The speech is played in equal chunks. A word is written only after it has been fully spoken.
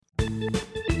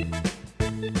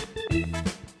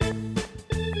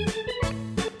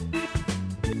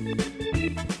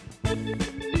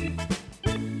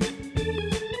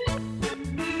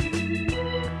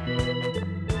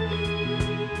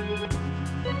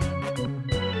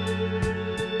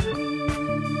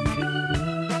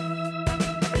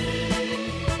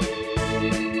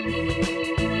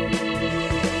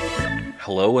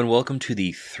Hello and welcome to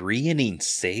the 3 Inning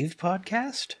Save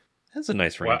podcast. That's a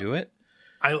nice ring to it.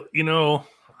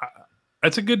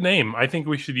 That's a good name. I think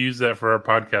we should use that for our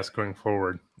podcast going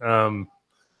forward.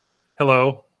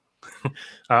 Hello,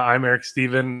 I'm Eric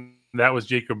Steven. That was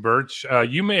Jacob Birch.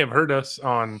 You may have heard us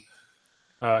on,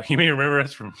 you may remember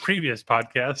us from previous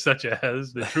podcasts, such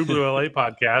as the True Blue LA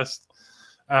podcast.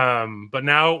 But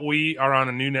now we are on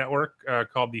a new network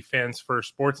called the Fans First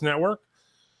Sports Network.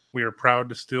 We are proud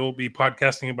to still be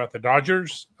podcasting about the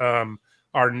Dodgers.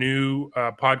 Our new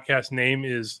podcast name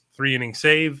is 3 Inning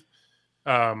Save.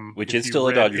 Which is still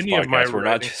a Dodgers podcast. We're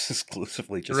not just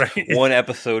exclusively one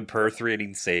episode per 3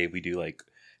 Inning Save. We do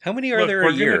how many are there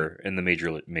a year in the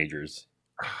majors?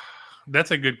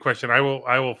 That's a good question. I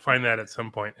will find that at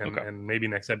some point and maybe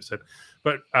next episode.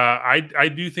 But I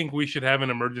do think we should have an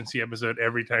emergency episode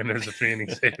every time there's a 3 Inning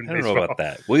Save in baseball. I don't know about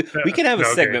that. We can have a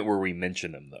segment where we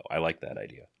mention them, though. I like that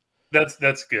idea.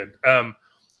 That's good.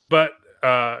 But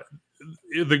the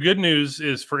good news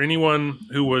is for anyone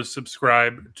who was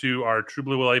subscribed to our True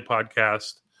Blue LA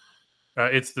podcast,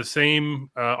 it's the same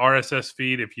RSS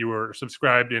feed. If you were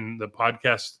subscribed in the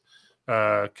podcast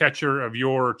catcher of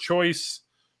your choice,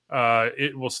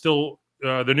 it will still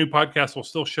the new podcast will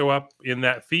still show up in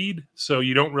that feed, so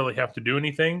you don't really have to do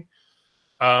anything.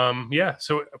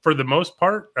 So for the most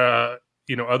part,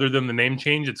 other than the name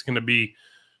change, it's going to be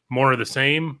more of the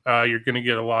same. You're going to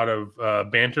get a lot of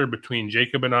banter between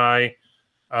Jacob and I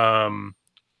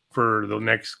for the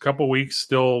next couple weeks.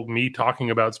 Still me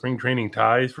talking about spring training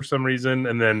ties for some reason.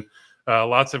 And then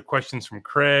lots of questions from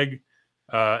Craig.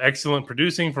 Excellent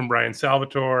producing from Brian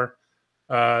Salvatore.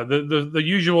 The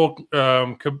usual,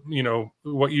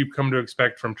 what you've come to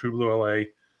expect from True Blue LA.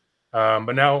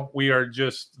 But now we are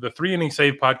just the 3 Inning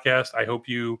Save podcast. I hope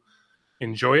you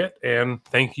enjoy it. And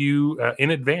thank you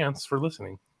in advance for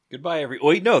listening. Goodbye,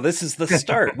 Wait, no, this is the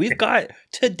start. We've got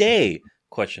today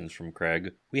questions from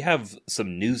Craig. We have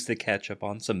some news to catch up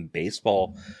on, some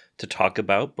baseball to talk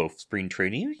about, both spring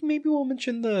training. Maybe we'll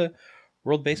mention the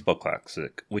World Baseball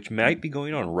Classic, which might be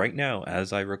going on right now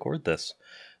as I record this.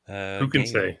 Who can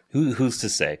say? Who's to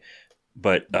say?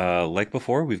 But like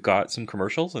before, we've got some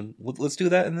commercials, and let's do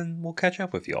that, and then we'll catch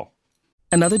up with y'all.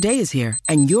 Another day is here,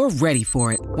 and you're ready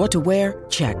for it. What to wear?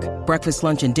 Check. Breakfast,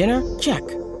 lunch, and dinner? Check.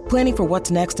 Planning for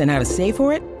what's next and how to save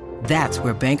for it? That's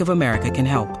where Bank of America can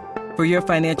help. For your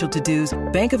financial to-dos,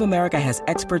 Bank of America has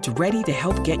experts ready to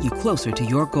help get you closer to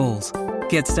your goals.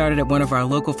 Get started at one of our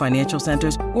local financial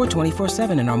centers or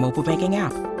 24/7 in our mobile banking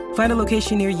app. Find a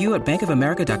location near you at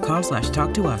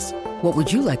bankofamerica.com/talktous. What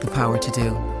would you like the power to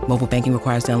do? Mobile banking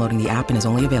requires downloading the app and is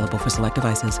only available for select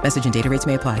devices. Message and data rates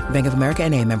may apply. Bank of America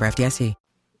N.A., member FDIC.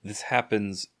 This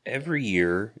happens every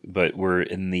year, but we're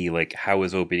in the how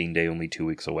is opening day only 2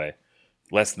 weeks away?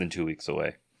 Less than 2 weeks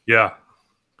away. Yeah.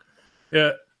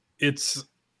 Yeah. It's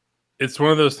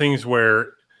one of those things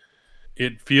where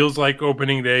it feels like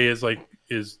opening day is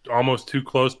almost too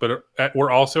close, but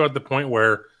we're also at the point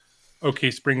where,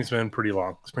 okay, spring's been pretty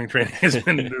long. Spring training has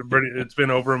been it's been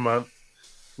over a month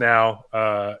now.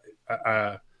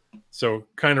 So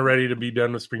kind of ready to be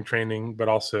done with spring training, but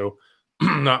also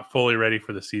not fully ready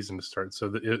for the season to start.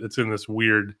 So it's in this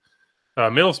weird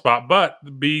middle spot, but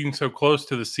being so close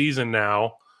to the season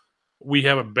now, we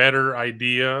have a better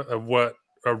idea of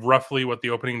roughly what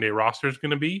the opening day roster is going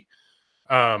to be.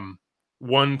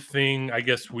 One thing, I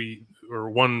guess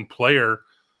one player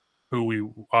who we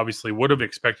obviously would have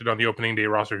expected on the opening day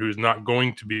roster, who's not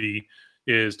going to be,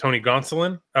 is Tony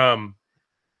Gonsolin.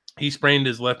 He sprained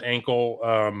his left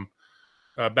ankle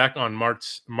back on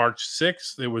March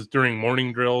 6th. It was during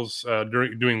morning drills,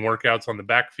 doing workouts on the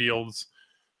backfields.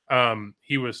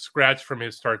 He was scratched from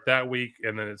his start that week,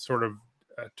 and then it sort of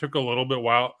took a little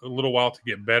while to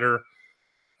get better.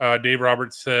 Dave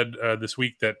Roberts said this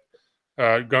week that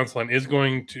Gonsolin is not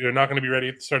going to be ready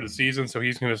at the start of the season, so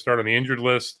he's going to start on the injured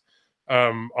list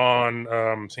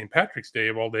on St. Patrick's Day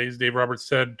of all days. Dave Roberts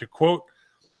said, to quote,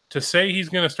 "To say he's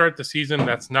going to start the season,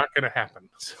 that's not going to happen."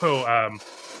 So,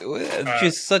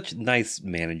 just such nice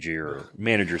manager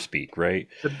speak, right?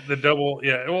 The double,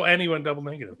 yeah. Well, and he went double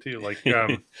negative too.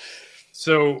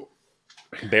 So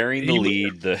bearing the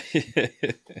lead.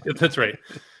 That's right.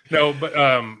 No, but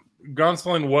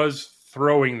Gonsolin was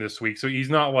throwing this week, so he's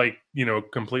not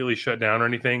completely shut down or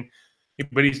anything.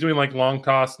 But he's doing long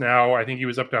toss now. I think he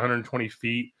was up to 120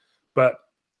 feet, but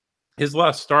his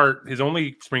last start, his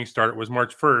only spring start, was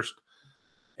March 1st.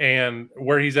 And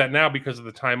where he's at now, because of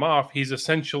the time off, he's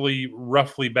essentially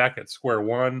roughly back at square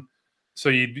one. So,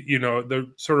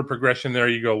 the sort of progression there,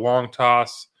 you go long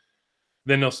toss,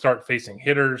 then they'll start facing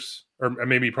hitters, or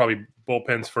maybe probably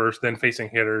bullpens first, then facing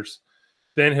hitters.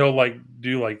 Then he'll like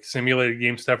do like simulated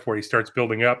game stuff where he starts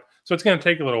building up. So it's going to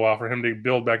take a little while for him to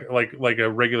build back like a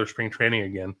regular spring training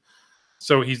again.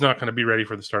 So he's not going to be ready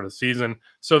for the start of the season.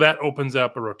 So that opens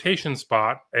up a rotation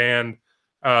spot. And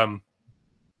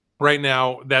right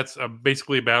now, that's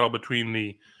basically a battle between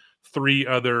the three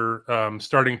other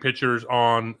starting pitchers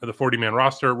on the 40-man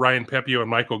roster. Ryan Pepiot and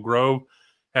Michael Grove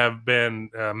have been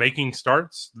making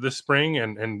starts this spring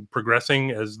and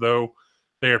progressing as though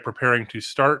they are preparing to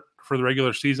start for the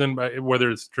regular season,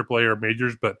 whether it's AAA or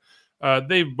majors. But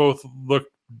they've both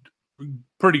looked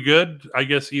pretty good. I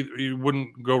guess you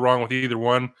wouldn't go wrong with either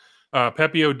one.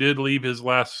 Pepiot did leave his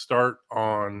last start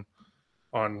on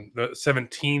the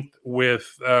 17th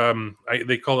with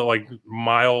they call it like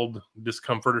mild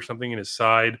discomfort or something in his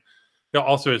side.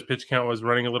 Also, his pitch count was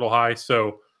running a little high,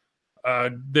 so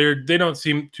they don't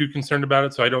seem too concerned about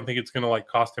it. So I don't think it's going to like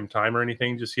cost him time or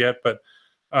anything just yet. But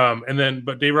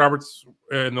Dave Roberts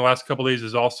in the last couple of days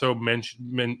has also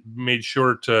made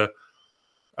sure to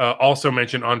also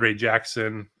mention Andre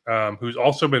Jackson, who's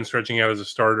also been stretching out as a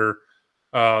starter.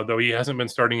 Though he hasn't been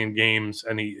starting in games,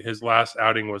 and his last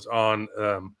outing was on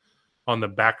the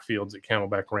backfields at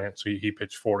Camelback Ranch, so he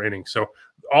pitched 4 innings. So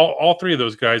all three of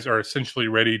those guys are essentially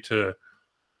ready to,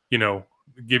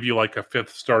 give you like a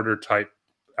fifth starter type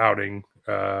outing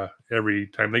every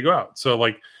time they go out. So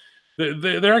like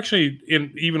they're actually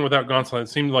even without Gonsolin, it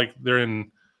seems like they're in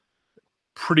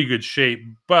pretty good shape.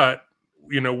 But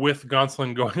with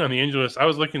Gonsolin going on the injury list, I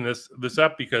was looking this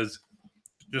up because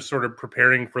just sort of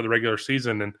preparing for the regular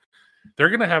season, and they're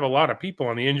going to have a lot of people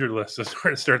on the injured list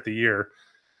to start the year.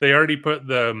 They already put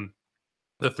the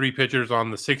 3 pitchers on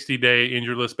the 60-day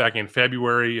injured list back in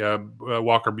February,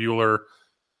 Walker Buehler,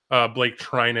 Blake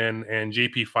Treinen, and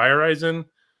JP Feyereisen.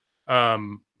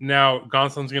 Now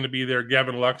Gonsolin's going to be there.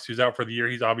 Gavin Lux, who's out for the year,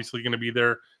 he's obviously going to be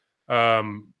there.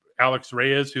 Alex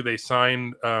Reyes, who they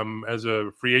signed as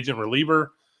a free agent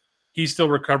reliever, he's still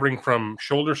recovering from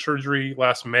shoulder surgery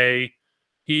last May.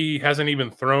 He hasn't even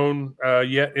thrown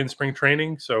yet in spring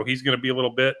training, so he's going to be a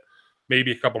little bit,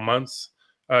 maybe a couple months.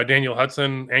 Daniel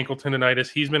Hudson, ankle tendonitis.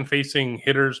 He's been facing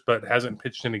hitters but hasn't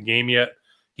pitched in a game yet.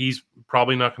 He's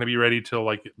probably not going to be ready till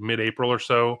like mid-April or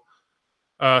so.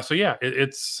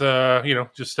 It's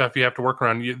just stuff you have to work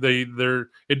around.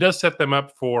 It does set them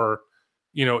up for,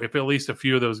 if at least a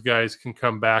few of those guys can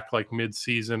come back like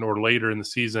mid-season or later in the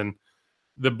season,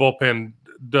 the bullpen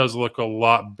does look a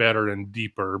lot better and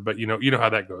deeper. But you know how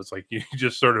that goes. Like you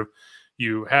just sort of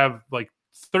you have like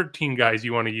 13 guys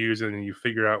you want to use, and then you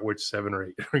figure out which 7 or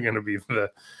 8 are going to be the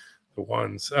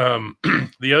ones.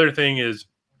 The other thing is,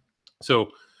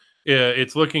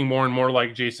 it's looking more and more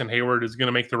like Jason Hayward is going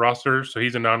to make the roster. So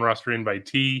he's a non-roster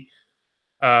invitee.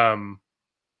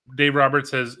 Dave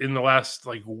Roberts has, in the last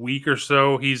like week or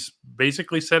so, he's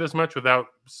basically said as much without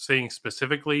saying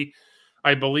specifically.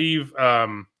 I believe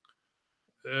Fabian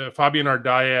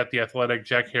Ardaya at The Athletic,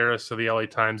 Jack Harris of the LA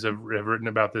Times have written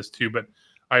about this too. But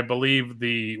I believe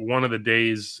one of the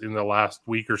days in the last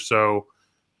week or so,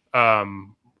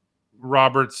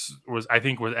 Roberts was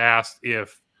asked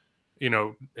if,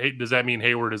 hey, does that mean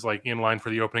Hayward is like in line for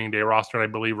the opening day roster? And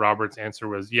I believe Roberts' answer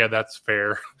was, yeah, that's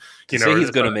fair. Say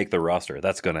he's going to make the roster.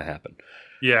 That's going to happen.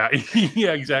 Yeah,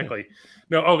 yeah, exactly.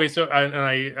 No, okay. So,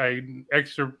 I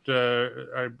excerpt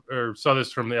I saw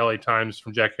this from the LA Times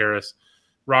from Jack Harris.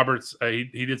 Roberts,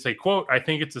 he did say, quote, "I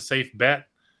think it's a safe bet."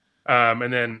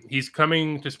 And then he's come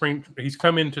into spring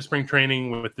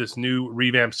training with this new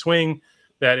revamped swing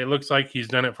that it looks like he's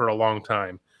done it for a long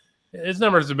time. His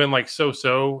numbers have been like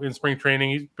so in spring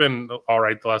training. He's been all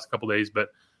right the last couple of days, but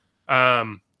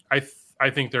I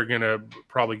think they're going to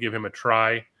probably give him a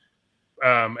try.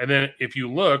 And then if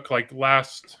you look like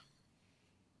last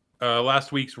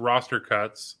week's roster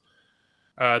cuts,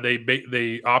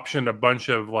 they optioned a bunch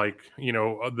of like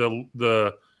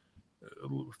the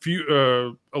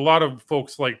few a lot of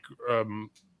folks like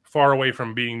far away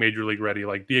from being major league ready,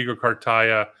 like Diego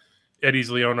Cartaya, Eddie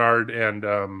Leonard, and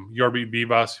Yorbi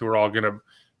Vivas, who are all going to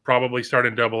probably start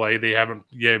in Double-A. They haven't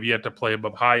yet to play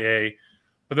above High A.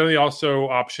 But then they also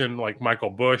option like Michael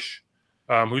Bush,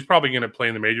 who's probably going to play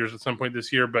in the majors at some point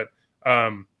this year. But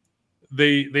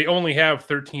they only have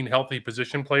 13 healthy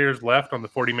position players left on the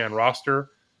 40-man roster.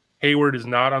 Hayward is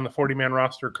not on the 40-man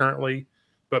roster currently.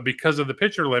 But because of the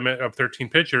pitcher limit of 13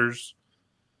 pitchers,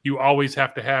 you always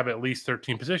have to have at least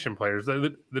 13 position players.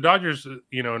 The Dodgers,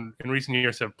 in recent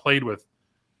years have played with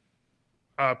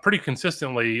pretty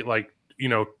consistently,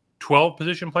 12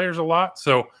 position players a lot.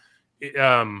 So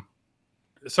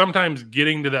sometimes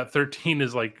getting to that 13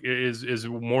 is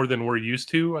more than we're used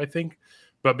to, I think.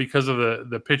 But because of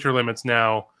the pitcher limits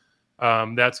now,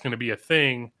 that's going to be a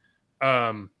thing.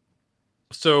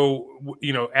 So,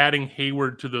 adding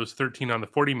Hayward to those 13 on the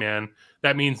 40-man,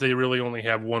 that means they really only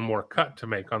have one more cut to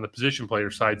make on the position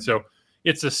player side. So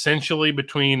it's essentially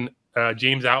between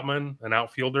James Outman, an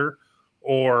outfielder,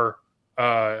 or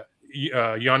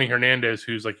Yanni Hernandez,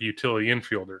 who's like a utility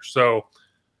infielder. So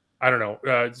I don't know.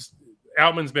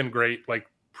 Outman's been great, like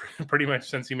pretty much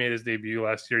since he made his debut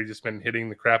last year. He's just been hitting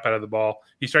the crap out of the ball.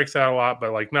 He strikes out a lot,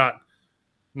 but like not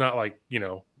like,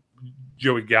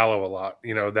 Joey Gallo a lot,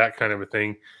 that kind of a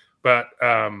thing. But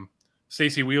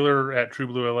Stacey Wheeler at True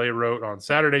Blue LA wrote on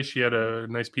Saturday, she had a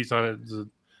nice piece on it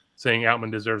saying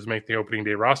Outman deserves to make the opening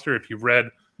day roster. If you've read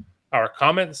our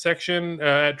comment section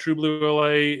at True Blue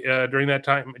LA during that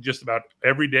time, just about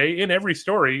every day in every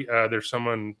story, there's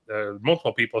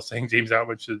multiple people saying James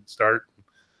Outman should start,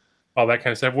 all that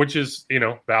kind of stuff, which is,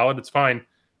 valid. It's fine.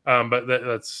 But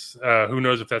that's who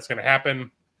knows if that's going to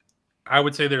happen. I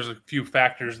would say there's a few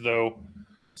factors, though.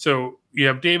 So you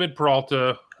have David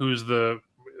Peralta, who's the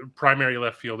primary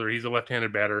left fielder. He's a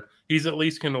left-handed batter. He's at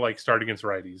least going to start against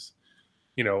righties.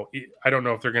 I don't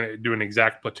know if they're going to do an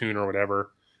exact platoon or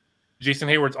whatever. Jason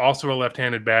Hayward's also a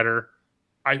left-handed batter.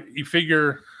 You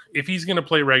figure if he's going to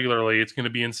play regularly, it's going to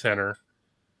be in center.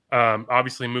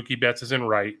 Obviously, Mookie Betts is in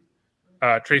right.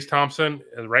 Trace Thompson,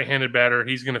 a right-handed batter,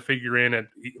 he's going to figure in at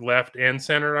left and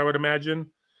center, I would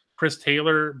imagine. Chris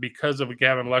Taylor, because of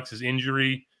Gavin Lux's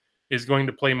injury, is going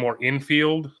to play more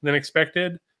infield than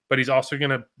expected, but he's also going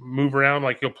to move around.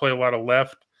 Like he'll play a lot of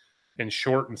left and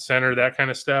short and center, that kind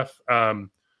of stuff.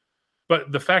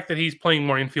 But the fact that he's playing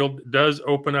more infield does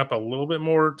open up a little bit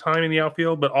more time in the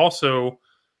outfield, but also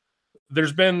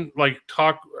there's been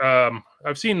talk.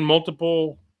 I've seen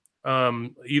multiple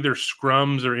either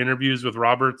scrums or interviews with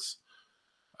Roberts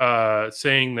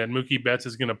saying that Mookie Betts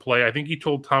is going to play. I think he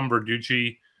told Tom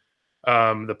Verducci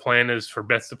the plan is for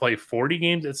Betts to play 40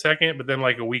 games at second, but then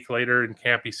a week later in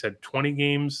camp, he said 20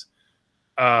 games.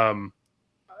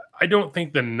 I don't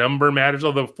think the number matters,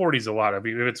 although 40 is a lot. If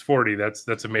it's 40, that's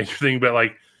a major thing. But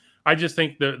I just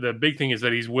think the big thing is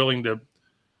that he's willing to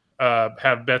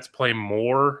have Betts play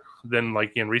more than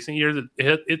in recent years.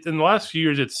 It in the last few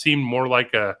years, it seemed more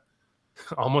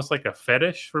almost like a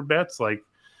fetish for Betts.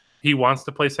 He wants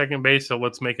to play second base, so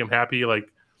let's make him happy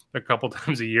a couple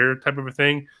times a year type of a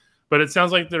thing. But it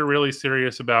sounds like they're really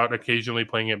serious about occasionally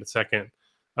playing him at second.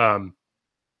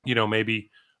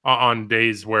 Maybe on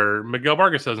days where Miguel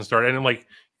Vargas doesn't start. And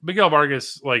Miguel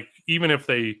Vargas, even if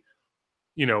they,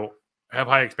 have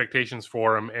high expectations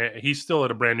for him, he's still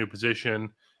at a brand new position.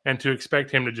 And to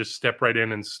expect him to just step right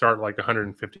in and start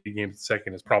 150 games at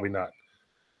second is probably not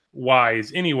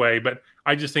wise anyway. But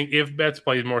I just think if Betts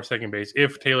plays more second base,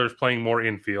 if Taylor's playing more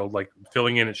infield,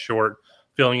 filling in at short,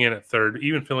 filling in at third,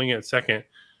 even filling in at second,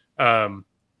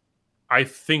 I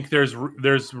think there's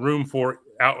room for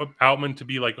Outman to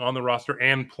be on the roster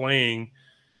and playing,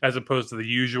 as opposed to the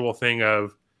usual thing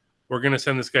of we're going to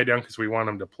send this guy down because we want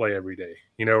him to play every day,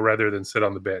 rather than sit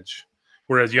on the bench.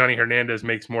 Whereas Yanni Hernandez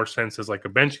makes more sense as a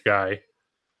bench guy.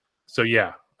 So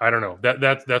yeah, I don't know.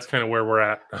 That's kind of where we're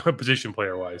at position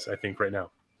player wise, I think right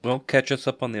now. Well, catch us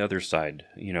up on the other side.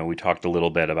 We talked a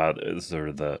little bit about sort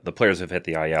of the players who've hit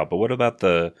the eye out, but what about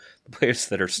the players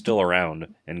that are still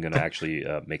around and going to actually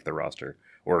make the roster?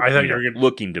 Or I thought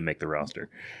looking to make the roster.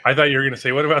 I thought you were going to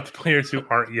say, what about the players who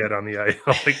aren't yet on the IL?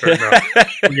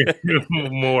 We're going to do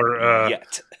more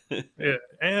yet. Yeah,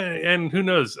 and who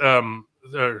knows?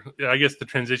 I guess the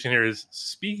transition here is,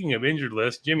 speaking of injured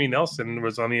list, Jimmy Nelson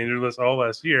was on the injured list all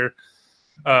last year.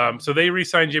 So they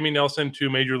re-signed Jimmy Nelson to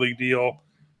a major league deal.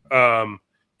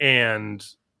 And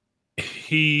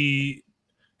he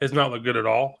has not looked good at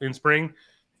all in spring.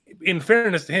 In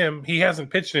fairness to him, he hasn't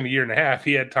pitched in a year and a half.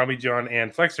 He had Tommy John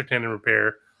and flexor tendon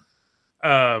repair.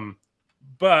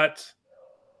 But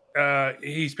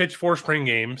he's pitched 4 spring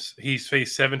games. He's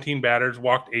faced 17 batters,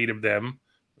 walked 8 of them,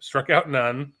 struck out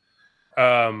none.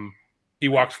 He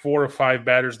walked 4 of 5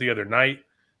 batters the other night.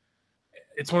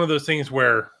 It's one of those things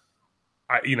where,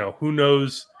 who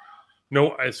knows?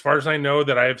 No, as far as I know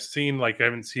that I have seen, I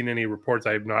haven't seen any reports.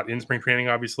 I have not in spring training,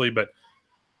 obviously, but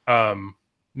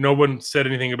no one said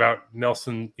anything about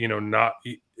Nelson,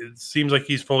 it seems like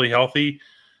he's fully healthy,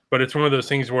 but it's one of those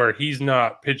things where he's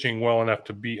not pitching well enough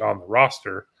to be on the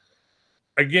roster.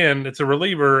 Again, it's a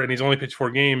reliever and he's only pitched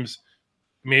 4 games.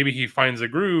 Maybe he finds a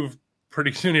groove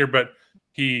pretty soon here, but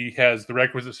he has the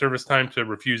requisite service time to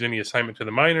refuse any assignment to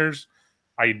the minors.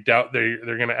 I doubt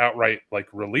they're going to outright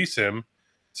release him.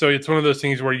 So it's one of those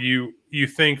things where you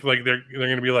think they're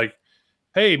going to be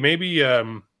hey,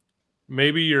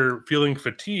 maybe you're feeling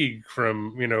fatigue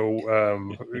from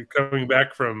coming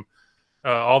back from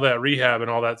all that rehab and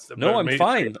all that stuff. No, I'm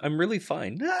fine. I'm really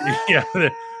fine. Yeah,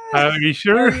 Are you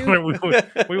sure? Are you?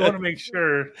 we want to make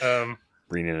sure.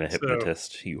 Bring in a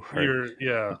hypnotist. You are.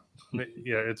 Yeah.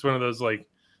 It's one of those like,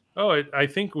 oh, I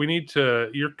think we need to.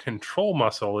 Your control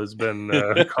muscle has been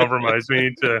compromised. We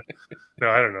need to. No,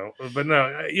 I don't know, but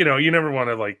no, you never want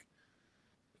to like.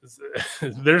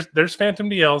 There's phantom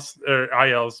DLs or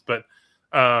ILs, but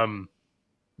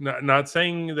not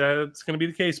saying that it's going to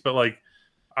be the case, but like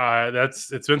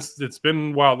it's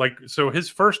been wild. Like, so his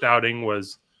first outing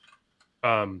was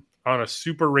on a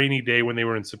super rainy day when they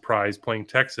were in Surprise playing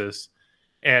Texas.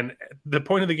 And the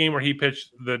point of the game where he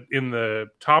pitched in the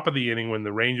top of the inning when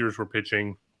the Rangers were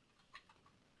pitching,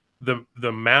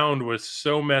 the mound was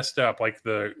so messed up, like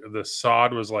the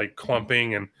sod was like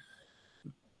clumping, and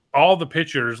all the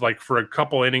pitchers, like for a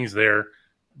couple innings there,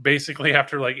 basically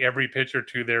after like every pitch or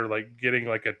two, they're like getting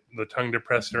like the tongue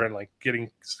depressor and like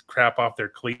getting crap off their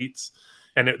cleats,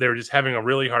 and they were just having a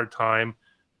really hard time.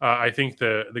 I think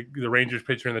the Rangers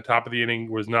pitcher in the top of the inning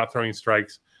was not throwing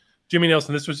strikes. Jimmy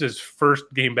Nelson, this was his first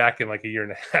game back in like a year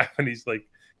and a half, and he's like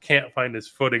can't find his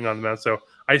footing on the mound. So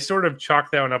I sort of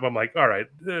chalked that one up. I'm like, all right,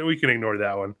 we can ignore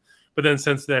that one. But then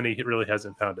since then, he really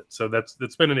hasn't found it. So that's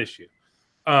been an issue.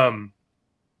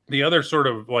 The other sort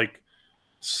of like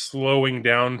slowing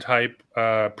down type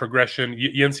progression,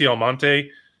 Yency Almonte,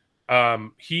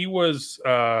 he was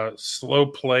slow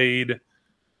played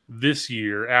this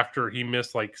year after he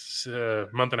missed like a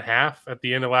month and a half at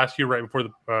the end of last year, right before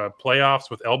the playoffs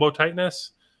with elbow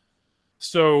tightness.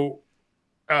 So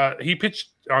he pitched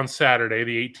on Saturday,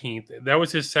 the 18th. That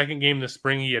was his second game this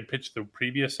spring. He had pitched the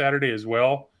previous Saturday as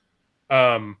well.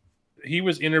 He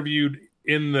was interviewed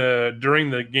during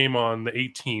the game on the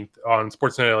 18th on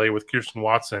Sportsnet LA with Kirsten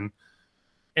Watson.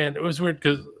 And it was weird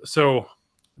because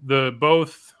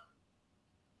both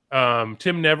Tim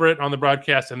Neverett on the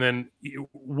broadcast, and then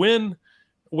when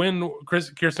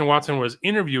Kirsten Watson was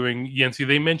interviewing Yency,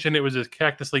 they mentioned it was his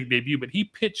Cactus League debut, but he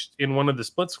pitched in one of the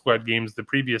split squad games the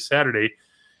previous Saturday.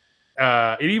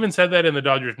 It even said that in the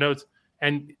Dodgers notes.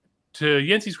 And to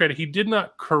Yency's credit, he did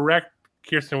not correct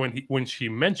Kirsten when she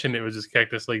mentioned it was his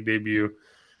Cactus League debut.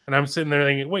 And I'm sitting there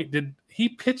thinking, wait, did he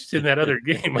pitched in that other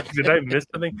game? Like, did I miss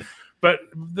something? But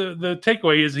the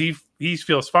takeaway is he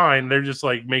feels fine. They're just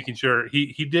like making sure.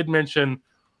 He did mention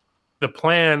the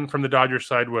plan from the Dodgers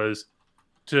side was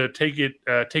to make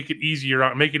it easier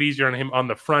on him on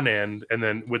the front end, and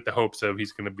then with the hopes of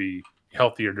he's going to be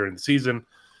healthier during the season.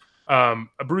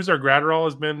 Brusdar Graterol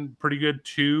has been pretty good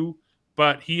too,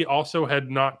 but he also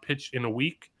had not pitched in a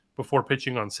week before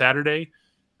pitching on Saturday.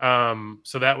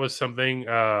 So that was something.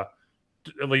 At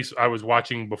least I was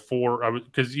watching before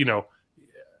because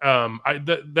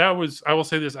I will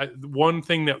say this. One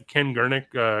thing that Ken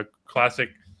Gurnick, classic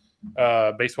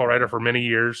baseball writer for many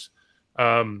years,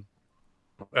 when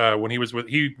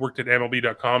he worked at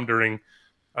MLB.com during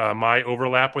my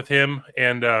overlap with him,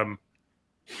 and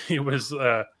he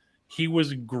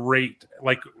was great,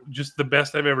 like just the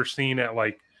best I've ever seen at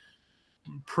like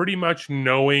pretty much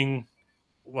knowing,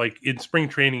 like in spring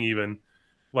training even,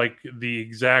 like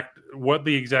what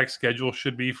the exact schedule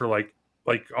should be for like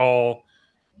all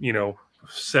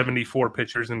 74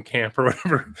 pitchers in camp or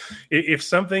whatever. If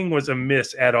something was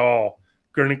amiss at all,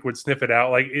 Gurnick would sniff it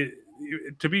out. Like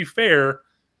to be fair,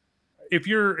 if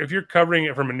you're covering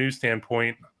it from a news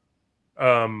standpoint,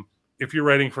 if you're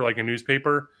writing for like a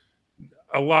newspaper,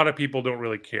 a lot of people don't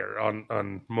really care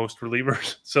on most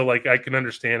relievers. So like I can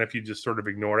understand if you just sort of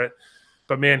ignore it.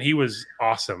 But man, he was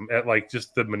awesome at like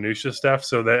just the minutia stuff.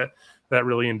 So that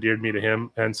really endeared me to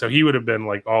him. And so he would have been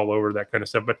like all over that kind of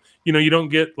stuff. But you don't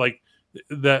get like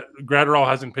that. Graterol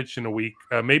hasn't pitched in a week.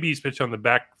 Maybe he's pitched on the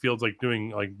backfields, like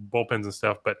doing like bullpens and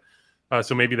stuff. But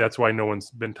so maybe that's why no one's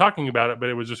been talking about it. But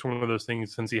it was just one of those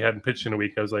things, since he hadn't pitched in a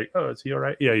week, I was like, oh, is he all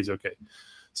right? Yeah, he's okay.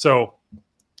 So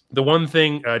the one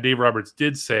thing Dave Roberts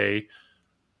did say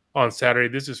on Saturday,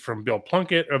 this is from Bill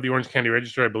Plunkett of the Orange County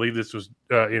Register. I believe this was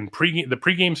in the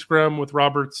pregame scrum with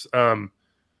Roberts.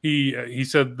 He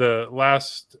said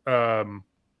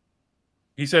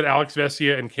he said Alex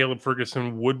Vesia and Caleb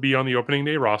Ferguson would be on the opening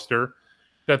day roster,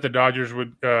 that the Dodgers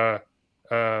would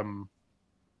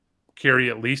carry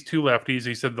at least two lefties.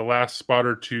 He said the last spot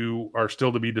or two are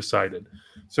still to be decided.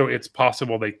 So it's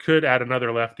possible they could add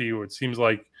another lefty. It seems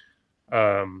like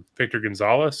Victor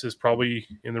Gonzalez is probably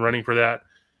in the running for that.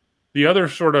 The other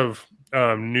sort of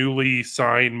newly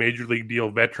signed major league deal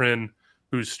veteran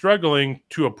who's struggling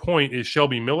to a point is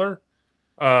Shelby Miller.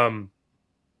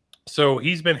 So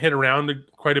he's been hit around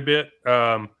quite a bit.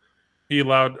 He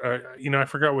allowed, I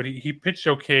forgot what he pitched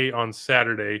okay on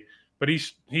Saturday, but he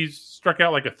struck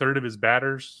out like a third of his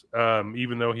batters,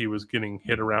 even though he was getting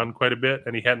hit around quite a bit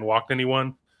and he hadn't walked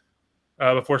anyone.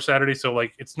 before Saturday. So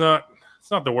like it's not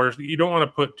the worst. You don't want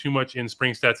to put too much in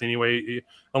spring stats anyway,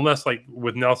 unless like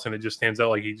with Nelson, it just stands out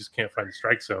like he just can't find the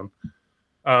strike zone.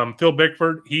 Phil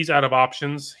Bickford, he's out of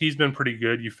options. He's been pretty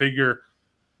good. You figure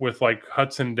with like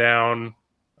Hudson down,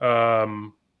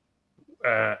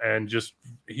 and just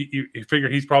you figure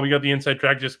he's probably got the inside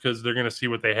track just because they're going to see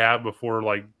what they have before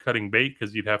like cutting bait,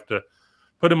 because you'd have to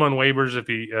put him on waivers if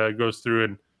he goes through.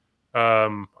 And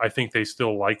I think they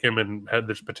still like him and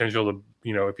there's potential to,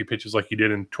 if he pitches like he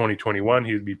did in 2021,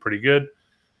 he would be pretty good.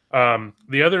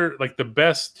 The other, like the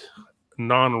best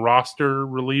non-roster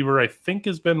reliever, I think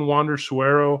has been Wander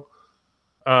Suero.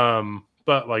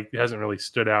 But like it hasn't really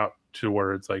stood out to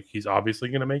where it's like he's obviously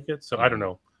going to make it. So I don't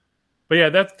know. But yeah,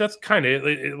 that's kind of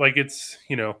it. Like it's,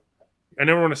 I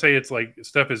never want to say it's like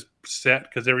stuff is set,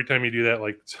 because every time you do that,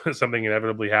 like something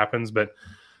inevitably happens. But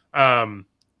I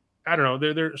don't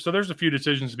know. So there's a few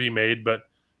decisions to be made, but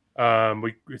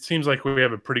it seems like we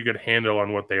have a pretty good handle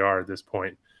on what they are at this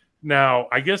point. Now,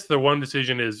 I guess the one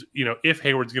decision is, if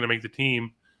Hayward's going to make the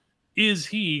team, is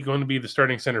he going to be the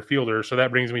starting center fielder? So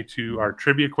that brings me to our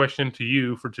trivia question to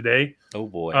you for today. Oh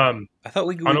boy! I thought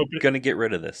we were going to get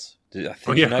rid of this. Did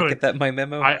you not get that in my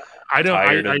memo? I don't.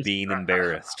 Tired of being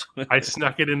embarrassed. I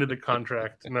snuck it into the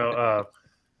contract. No.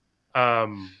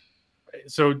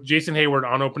 So Jason Hayward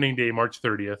on opening day, March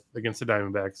 30th against the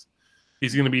Diamondbacks.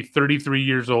 He's going to be 33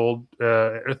 years old.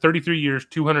 33 years,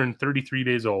 233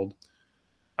 days old.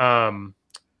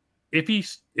 If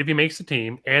he makes the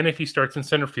team and if he starts in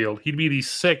center field, he'd be the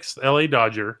sixth LA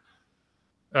Dodger,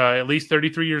 at least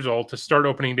 33 years old, to start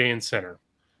opening day in center.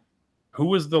 Who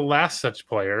was the last such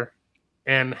player,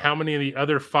 and how many of the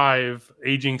other 5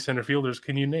 aging center fielders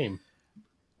can you name?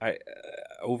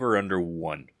 Over under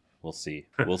 1. We'll see.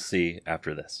 We'll see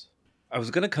after this. I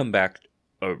was going to come back,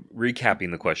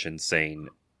 recapping the question, saying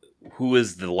who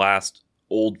is the last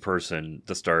old person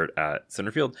to start at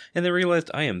center field, and then realized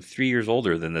I am 3 years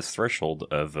older than this threshold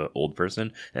of old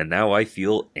person, and now I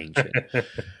feel ancient.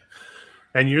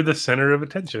 And you're the center of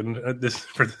attention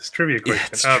for this trivia question.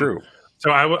 It's true. So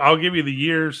I'll give you the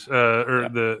years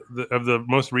of the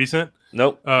most recent.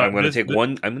 Nope. I'm going to take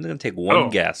one. I'm going to take one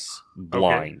guess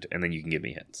blind, and then you can give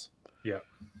me hints. Yeah.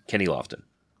 Kenny Lofton.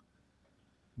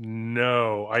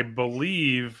 No, I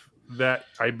believe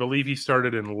he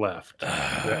started in left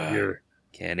that year.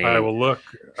 Kenny. I will look.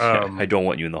 I don't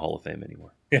want you in the Hall of Fame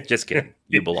anymore. Just kidding.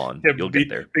 You belong. You'll get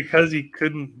there. Because he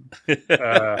couldn't. He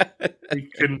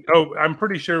couldn't. Oh, I'm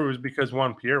pretty sure it was because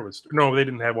Juan Pierre was. No, they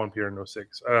didn't have Juan Pierre in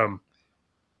 06.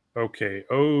 Okay,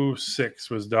 06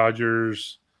 was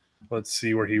Dodgers. Let's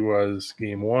see where he was.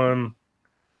 Game 1.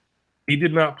 He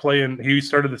did not play in. He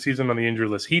started the season on the injury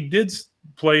list. He did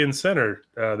play in center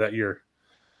that year.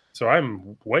 So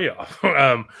I'm way off.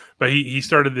 But he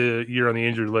started the year on the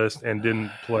injured list and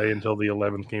didn't play until the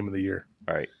 11th game of the year.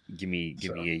 All right. Give me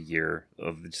a year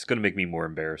of it's just going to make me more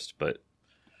embarrassed, but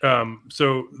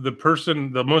so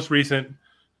the most recent,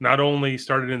 not only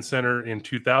started in center in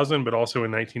 2000 but also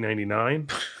in 1999.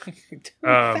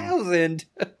 2000.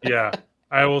 Yeah.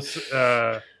 I will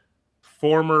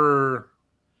former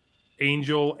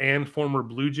Angel and former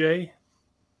Blue Jay.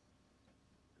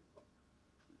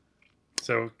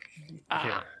 So,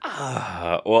 yeah.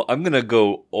 Well, I'm gonna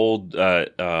go old. I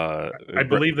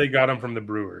believe they got him from the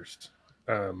Brewers.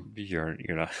 You're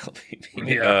not helping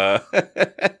me. Yeah.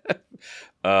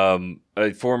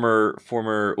 A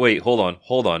former. Wait, hold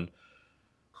on.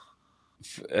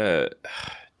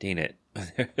 Dang it,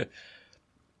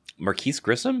 Marquise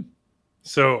Grissom.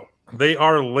 So they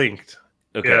are linked,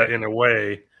 Okay. in a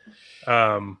way.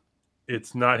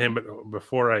 It's not him, but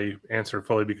before I answer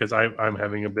fully, because I'm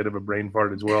having a bit of a brain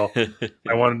fart as well,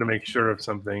 I wanted to make sure of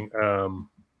something.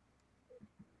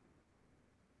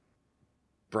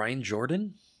 Brian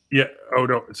Jordan? Yeah. Oh,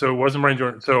 no. So it wasn't Brian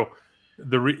Jordan. So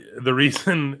the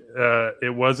reason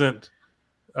it wasn't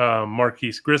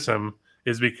Marquise Grissom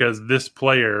is because this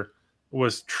player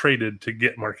was traded to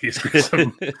get Marquise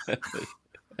Grissom.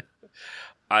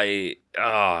 I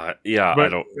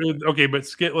don't. Okay, but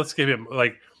let's skip him.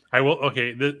 Like I will.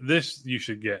 Okay, this you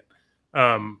should get.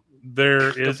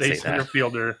 There is a center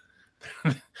fielder.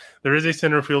 There is a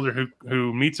center fielder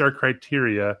who meets our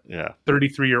criteria. Yeah,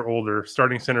 33 or older,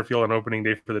 starting center field on opening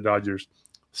day for the Dodgers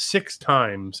 6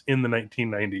 times in the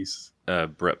 1990s.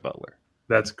 Brett Butler.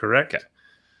 That's correct.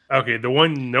 Okay, the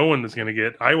one no one is going to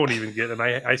get, I won't even get, and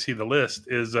I see the list,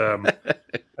 is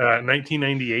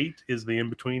 1998 is the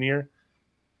in-between here.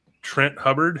 Trent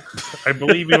Hubbard. I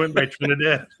believe he went by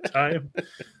Trinidad at the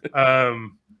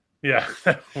time. Yeah,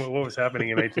 what was happening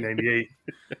in 1998?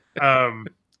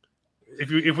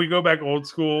 if we go back old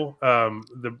school,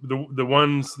 the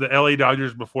ones, the LA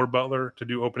Dodgers before Butler to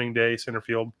do opening day center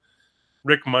field,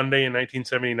 Rick Monday in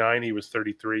 1979, he was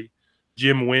 33.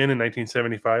 Jim Wynn in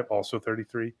 1975, also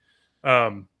 33.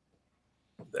 And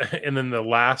then the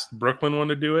last Brooklyn one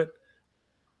to do it,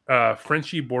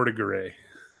 Frenchie Bordegaray.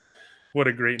 What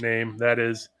a great name that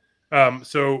is.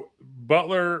 So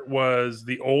Butler was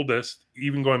the oldest,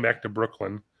 even going back to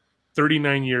Brooklyn,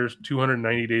 39 years,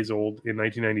 290 days old in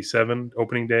 1997,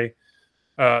 opening day.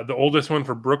 The oldest one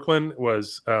for Brooklyn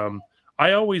was,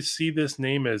 I always see this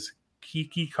name as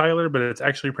Kiki Kyler, but it's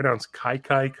actually pronounced Kai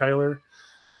Kyler.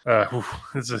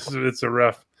 It's a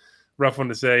rough one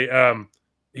to say.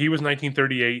 He was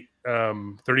 1938,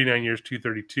 39 years,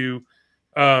 232.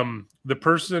 The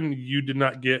person you did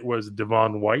not get was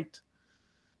Devon White.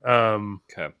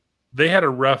 Okay. They had a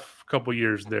rough couple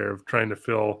years there of trying to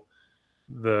fill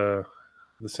the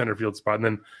center field spot. And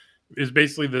then is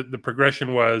basically the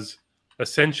progression was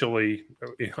essentially,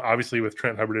 obviously with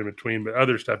Trent Hubbard in between, but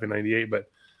other stuff in 98, but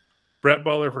Brett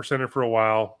Butler for center for a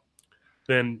while,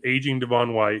 then aging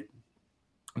Devon White,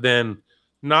 then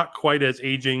not quite as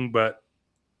aging, but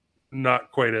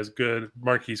not quite as good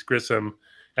Marquise Grissom.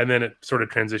 And then it sort of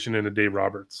transitioned into Dave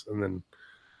Roberts. And then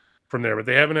from there, but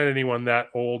they haven't had anyone that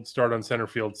old start on center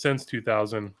field since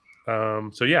 2000.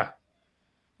 So yeah,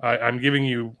 I'm giving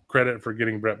you credit for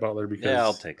getting Brett Butler because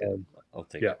I'll take it. I'll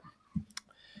take it.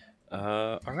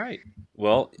 All right.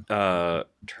 Well,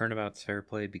 turnabout's fair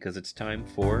play because it's time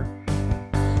for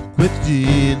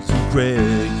Questions from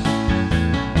Craig.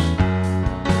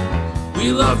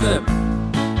 We love them.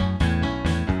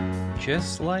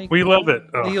 Just like we love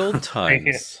it. The old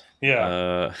times.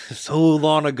 Yeah. So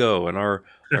long ago in our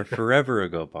forever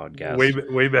ago podcast.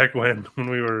 Way back when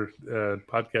we were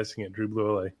podcasting at Drew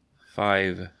Blue LA.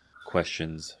 5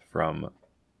 questions from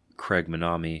Craig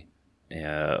Manami,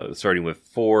 starting with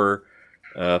 4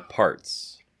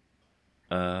 parts.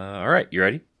 All right, you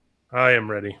ready? I am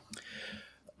ready.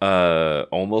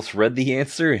 Almost read the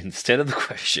answer instead of the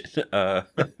question.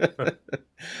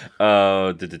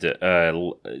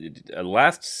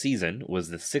 Last season was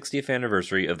the 60th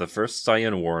anniversary of the first Cy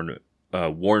Young Award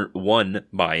won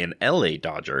by an LA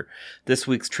Dodger. This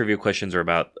week's trivia questions are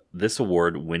about this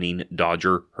award-winning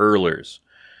Dodger hurlers.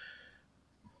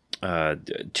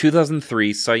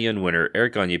 2003 Cy Young winner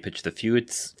Eric Gagne pitched the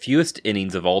fewest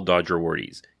innings of all Dodger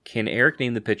awardees. Can Eric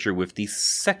name the pitcher with the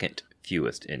second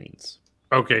fewest innings?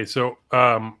 Okay, so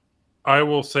I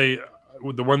will say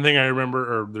the one thing I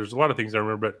remember, or there's a lot of things I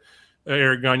remember, but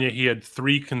Eric Gagne, he had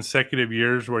 3 consecutive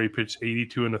years where he pitched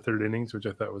 82 in the third innings, which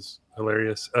I thought was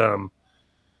hilarious. So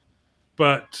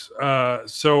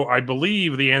I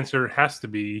believe the answer has to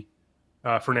be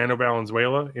Fernando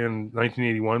Valenzuela in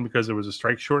 1981 because it was a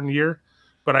strike-shortened year.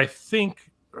 But I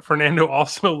think Fernando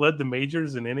also led the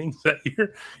majors in innings that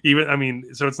year.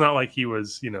 So it's not like he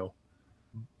was,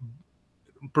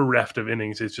 bereft of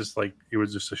innings. It's just like it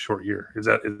was just a short year. Is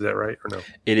that right or no?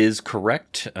 It is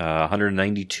correct.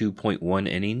 192.1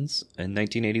 innings in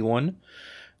 1981.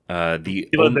 He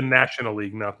led the National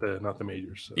League, not the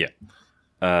majors. So. Yeah.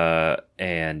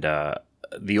 And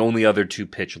the only other to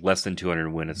pitch less than 200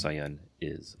 and win a Cy Young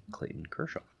is Clayton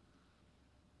Kershaw.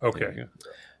 Okay.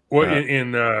 What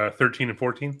in 13 and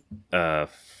 14?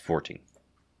 14.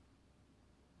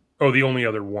 Oh, the only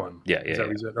other one. Yeah. Is that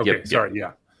what he said? Okay, sorry.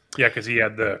 Yeah. Yeah, because he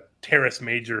had the Terrace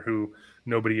Major, who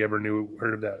nobody ever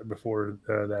heard of that before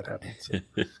that happened. So.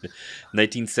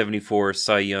 1974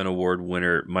 Cy Young Award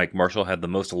winner Mike Marshall had the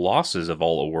most losses of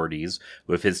all awardees,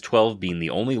 with his 12 being the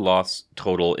only loss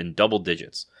total in double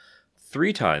digits.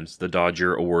 3 times the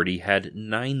Dodger awardee had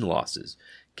 9 losses.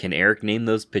 Can Eric name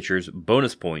those pitchers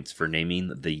bonus points for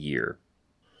naming the year?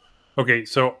 Okay,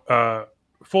 so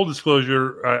full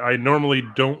disclosure, I normally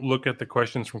don't look at the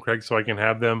questions from Craig so I can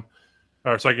have them,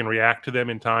 or so I can react to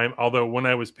them in time. Although when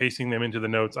I was pasting them into the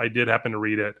notes, I did happen to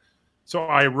read it. So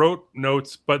I wrote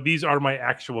notes, but these are my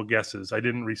actual guesses. I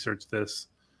didn't research this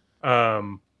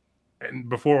and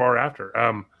before or after.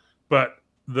 But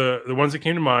the ones that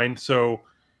came to mind, so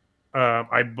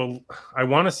I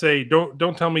want to say,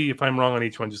 don't tell me if I'm wrong on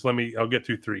each one. Just I'll get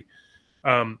through 3.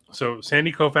 So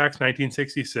Sandy Koufax,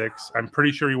 1966. I'm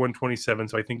pretty sure he won 27,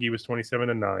 so I think he was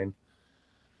 27-9.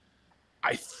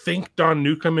 I think Don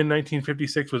Newcombe in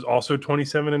 1956 was also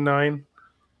 27-9.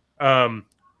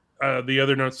 The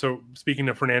other notes. So speaking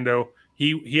of Fernando,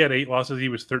 he had 8 losses. He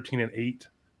was 13-8.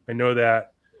 I know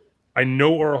that. I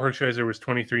know Oral Hershiser was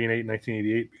 23-8 in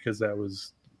 1988 because that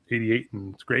was 88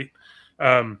 and it's great.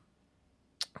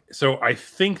 So I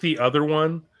think the other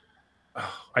one,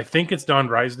 I think it's Don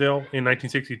Drysdale in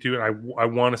 1962, and I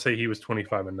want to say he was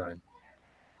 25-9.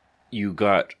 You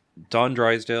got Don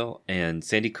Drysdale and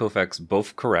Sandy Koufax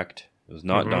both correct. It was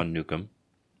not Don Newcomb.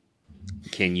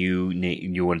 Can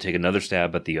you want to take another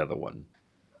stab at the other one?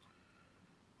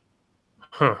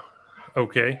 Huh.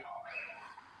 Okay.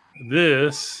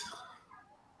 This.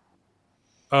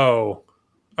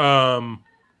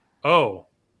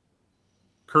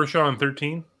 Kershaw in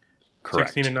 13?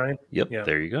 Correct. 16 and 9? Yep, Yeah.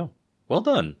 There you go. Well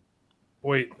done.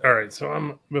 Wait, all right.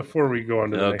 So before we go on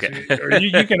to the Okay. next, or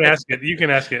you can ask it. You can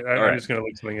ask it. I'm right. just going to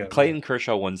look something up. Clayton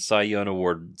Kershaw won Cy Young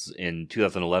Awards in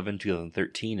 2011,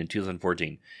 2013, and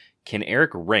 2014. Can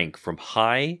Eric rank from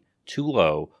high to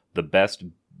low the best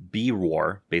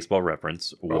B-WAR, baseball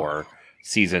reference, WAR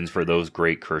seasons for those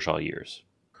great Kershaw years?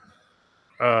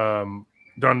 Don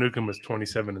Newcomb was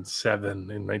 27 and 7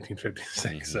 in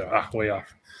 1956, so way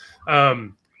off.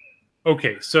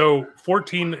 Okay, so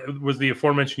 14 was the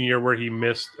aforementioned year where he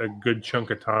missed a good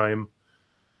chunk of time,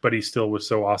 but he still was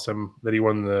so awesome that he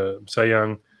won the Cy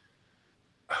Young.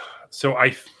 So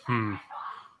I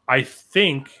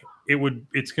think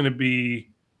it's going to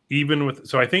be even with.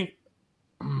 So I think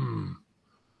I'm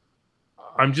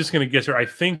just going to guess here. I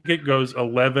think it goes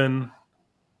 11.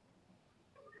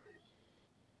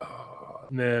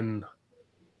 And then,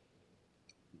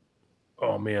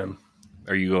 oh man,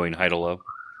 are you going high to low?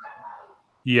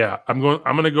 Yeah, I'm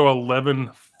going to go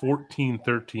 11, 14,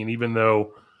 13, even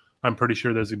though I'm pretty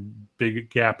sure there's a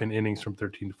big gap in innings from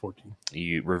 13 to 14.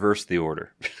 You reverse the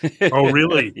order. Oh,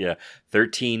 really? Yeah.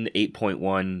 13,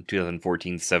 8.1,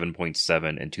 2014,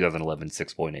 7.7, and 2011,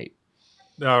 6.8.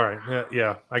 All right.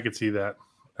 Yeah, I could see that.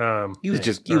 He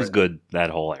was good that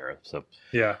whole era. So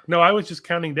yeah, no, I was just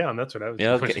counting down. That's what I was.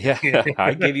 Yeah, okay. Yeah.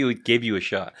 I gave you a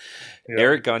shot. Yeah.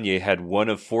 Eric Gagne had one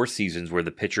of 4 seasons where the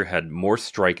pitcher had more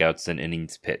strikeouts than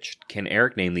innings pitched. Can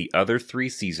Eric name the other 3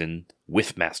 seasons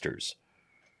with Masters?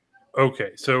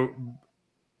 Okay, so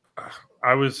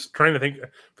I was trying to think.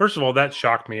 First of all, that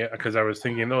shocked me because I was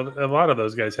thinking, a lot of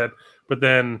those guys had. But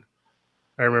then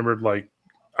I remembered,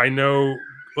 I know,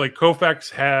 Koufax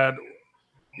had.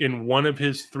 In one of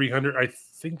his 300, I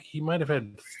think he might have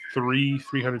had 3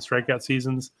 300 strikeout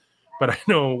seasons, but I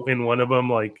know in one of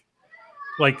them, like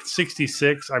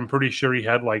 66, I'm pretty sure he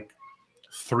had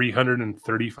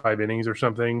 335 innings or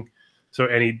something. So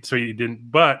he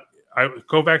didn't. But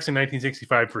Koufax in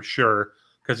 1965 for sure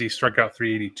because he struck out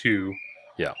 382.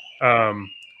 Yeah.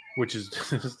 Which is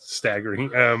staggering.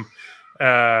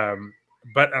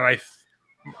 But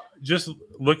just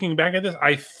looking back at this,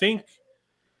 I think.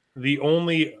 The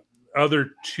only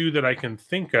other 2 that I can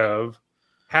think of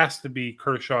has to be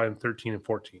Kershaw in 13 and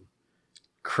 14.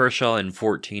 Kershaw in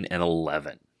 14 and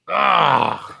 11.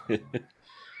 Ah,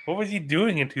 what was he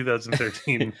doing in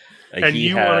 2013? And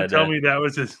you want to tell me that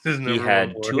was his number? He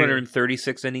had 1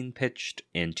 236 innings pitched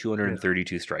and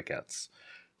 232 strikeouts.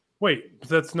 Wait,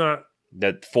 that's not...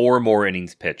 That 4 more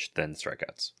innings pitched than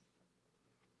strikeouts.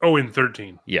 Oh, in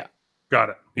 13. Yeah. Got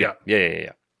it. Yeah.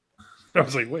 Yeah. I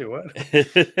was like, wait, what?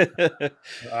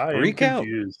 I am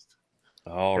confused.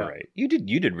 All right. You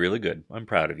did really good. I'm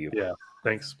proud of you. Yeah,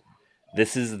 thanks.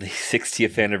 This is the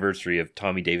 60th anniversary of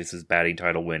Tommy Davis's batting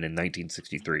title win in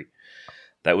 1963.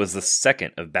 That was the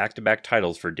second of back-to-back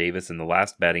titles for Davis and the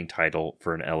last batting title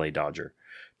for an LA Dodger.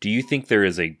 Do you think there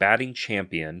is a batting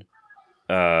champion?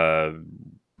 Did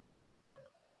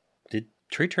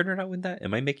Trey Turner not win that?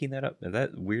 Am I making that up? Is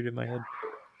that weird in my head?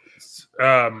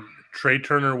 Trey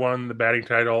Turner won the batting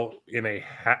title in a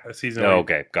season.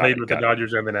 Okay, played with the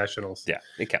Dodgers and the Nationals. Yeah,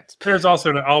 it counts. There's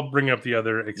also I'll bring up the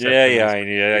other exceptions.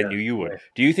 I knew you would.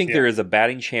 Do you think there is a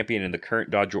batting champion in the current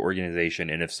Dodger organization,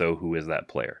 and if so, who is that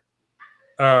player?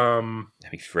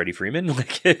 Freddie Freeman.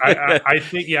 I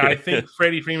think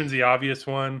Freddie Freeman's the obvious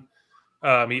one.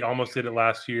 He almost did it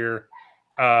last year.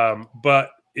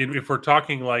 But if we're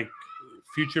talking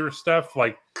future stuff,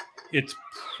 I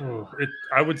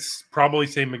would probably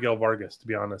say Miguel Vargas, to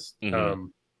be honest. Mm-hmm.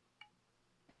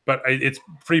 But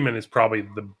Freeman is probably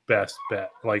the best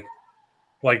bet.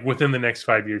 Within the next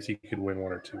 5 years, he could win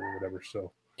 1 or 2 or whatever.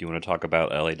 So, do you want to talk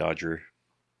about LA Dodger?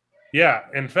 Yeah,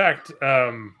 in fact,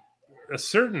 a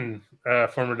certain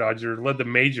former Dodger led the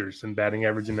majors in batting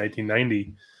average in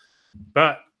 1990,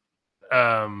 but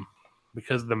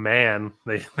because of the man,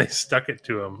 they stuck it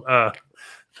to him.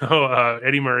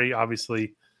 Eddie Murray,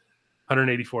 obviously.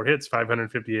 184 hits,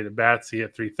 558 at bats. He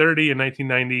had 330 in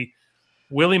 1990.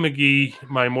 Willie McGee,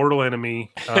 my mortal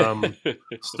enemy,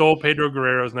 stole Pedro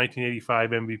Guerrero's 1985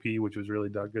 MVP, which was really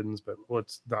Doug Gooden's, but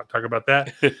let's not talk about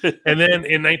that. And then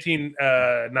in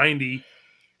 1990,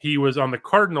 he was on the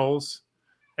Cardinals,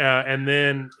 and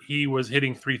then he was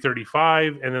hitting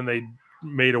 335, and then they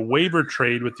made a waiver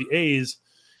trade with the A's,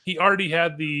 he already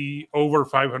had the over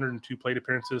 502 plate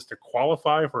appearances to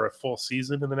qualify for a full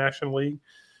season in the National League.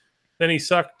 Then he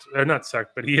sucked, or not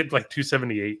sucked, but he hit like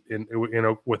 278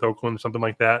 with Oakland, something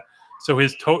like that. So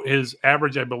his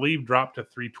average, I believe, dropped to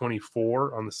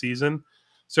 324 on the season.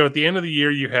 So at the end of the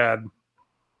year, you had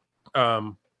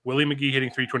Willie McGee hitting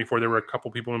 324. There were a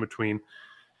couple people in between.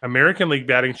 American League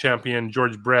batting champion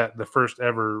George Brett, the first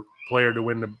ever player to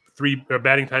win the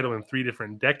batting title in 3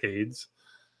 different decades,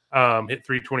 hit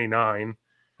 329.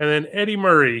 And then Eddie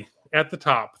Murray at the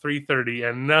top, 330,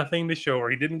 and nothing to show,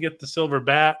 or he didn't get the silver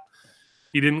bat.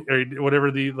 He didn't, or whatever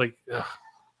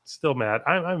still mad.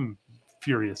 I'm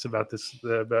furious about this,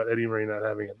 about Eddie Murray not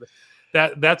having it.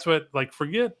 That's what, like,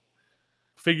 forget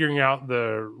figuring out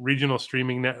the regional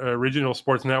regional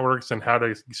sports networks and how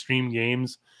to stream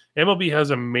games. MLB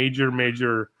has a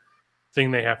major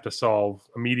thing they have to solve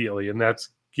immediately, and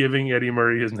that's giving Eddie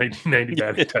Murray his 1990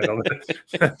 batting title.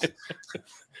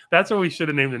 That's what we should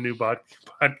have named the new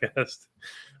podcast.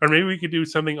 Or maybe we could do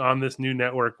something on this new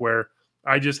network where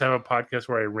I just have a podcast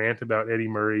where I rant about Eddie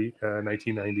Murray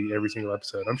 1990 every single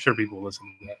episode. I'm sure people will listen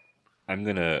to that. I'm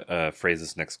going to phrase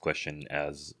this next question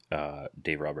as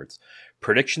Dave Roberts.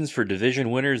 Predictions for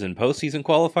division winners and postseason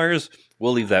qualifiers?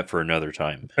 We'll leave that for another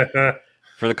time.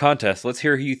 For the contest, let's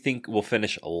hear who you think will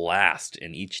finish last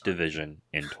in each division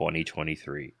in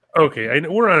 2023. Okay,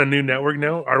 we're on a new network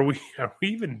now. Are we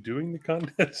even doing the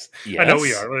contest? Yes. I know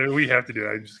we are. We have to do it.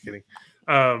 I'm just kidding.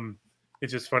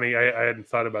 It's just funny. I hadn't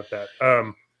thought about that.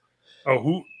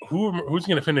 Who's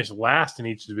going to finish last in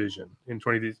each division in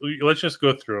 2023? Let's just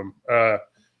go through them.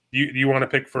 Do you want to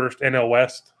pick first? NL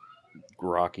West,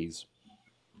 Rockies.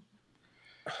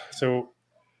 So,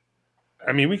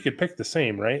 I mean, we could pick the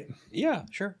same, right? Yeah,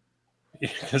 sure.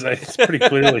 Because it's pretty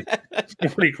clearly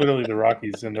the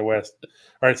Rockies in the West.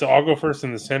 All right, so I'll go first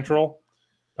in the Central.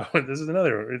 Oh, this is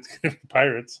another. It's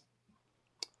Pirates.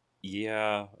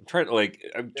 Yeah, I'm trying to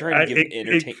give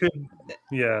entertainment.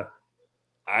 Yeah.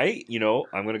 I'm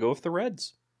going to go with the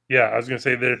Reds. Yeah, I was going to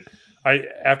say that.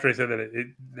 After I said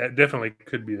that, that definitely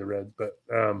could be the Reds, but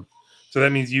so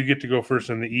that means you get to go first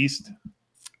in the East.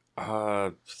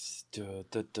 Yeah.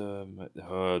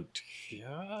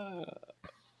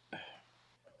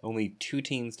 Only 2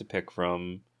 teams to pick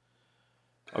from.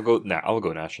 I'll go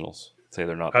Nationals. Say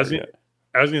they're not there yet.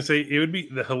 I was going to say it would be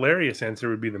the hilarious answer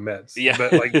would be the Mets. Yeah,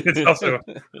 but it's also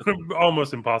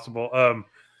almost impossible.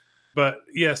 But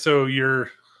yeah, so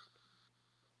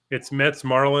it's Mets,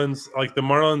 Marlins. Like the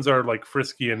Marlins are like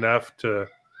frisky enough to.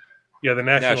 Yeah, the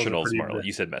Nationals Marlins.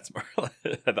 You said Mets,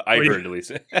 Marlins. I heard at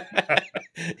least.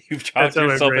 You've talked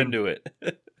yourself into it.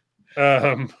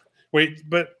 Wait,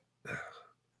 but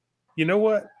you know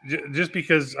what? Just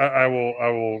because I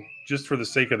will just for the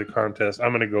sake of the contest, I'm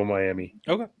going to go Miami.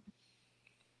 Okay.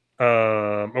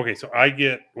 Okay, so I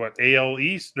get what, AL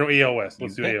East? No, AL West.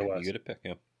 Let's do AL West. You get a pick,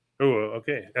 yeah. Oh,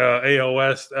 okay. AL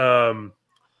West.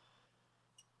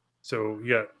 So you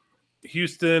got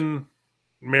Houston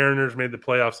Mariners made the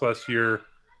playoffs last year.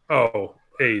 Oh,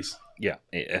 A's. Yeah.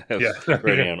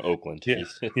 Right on Oakland.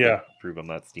 Yeah. Prove I'm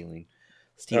not stealing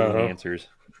answers.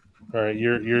 All right,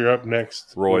 you're up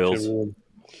next. Royals.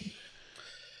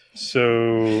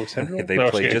 So Central? They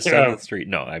play just down the street.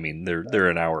 No, I mean they're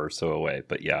an hour or so away,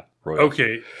 but yeah, Royals.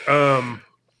 Okay.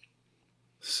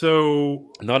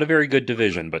 So not a very good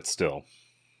division, but still.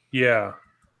 Yeah.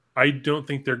 I don't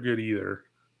think they're good either.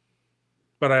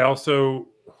 But I also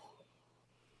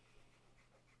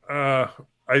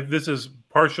this is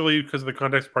partially because of the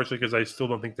context, partially because I still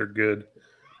don't think they're good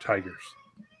Tigers.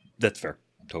 That's fair.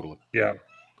 Totally. Yeah.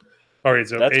 All right,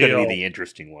 so that's going to be the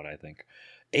interesting one, I think.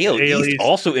 AL East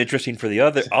also interesting for the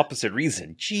other opposite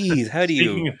reason. Jeez, how do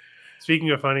you? Speaking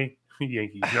of funny,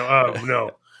 Yankees.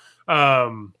 No.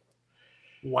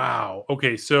 Wow.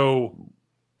 Okay, so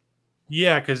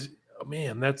yeah, because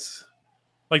man, that's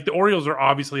like the Orioles are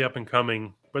obviously up and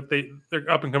coming, but they're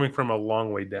up and coming from a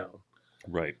long way down.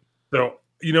 Right. So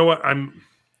you know what? And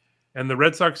the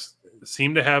Red Sox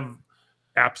seem to have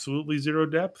absolutely zero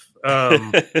depth.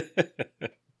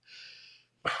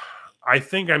 I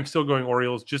think I'm still going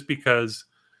Orioles just because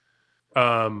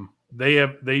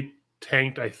they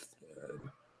tanked.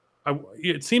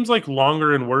 It seems like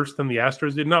longer and worse than the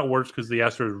Astros did. Not worse because the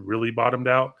Astros really bottomed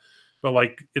out, but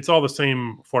like it's all the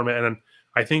same format. And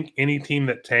I think any team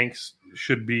that tanks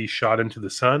should be shot into the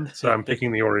sun. So I'm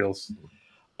picking the Orioles.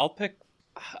 I'll pick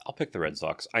the Red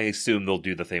Sox. I assume they'll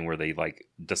do the thing where they like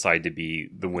decide to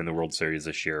win the World Series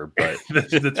this year, but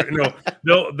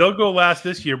they'll go last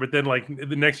this year, but then like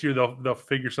the next year they'll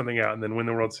figure something out and then win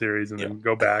the World Series and then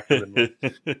go back and then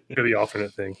go the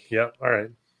alternate thing. Yeah, all right.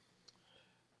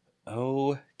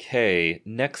 Okay,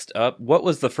 next up, what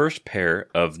was the first pair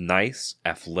of nice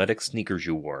athletic sneakers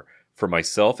you wore? For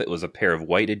myself, it was a pair of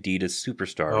white Adidas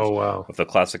Superstars Oh, wow. with the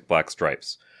classic black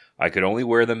stripes. I could only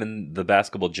wear them in the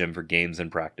basketball gym for games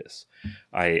and practice.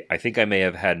 I think I may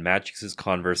have had Magic's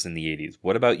Converse in the 80s.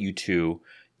 What about you two?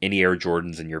 Any Air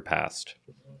Jordans in your past?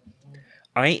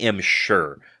 I am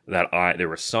sure that there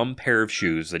was some pair of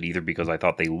shoes that either because I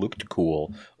thought they looked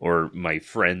cool or my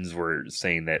friends were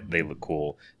saying that they look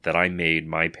cool that I made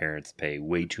my parents pay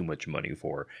way too much money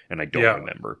for, and I don't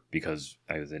remember because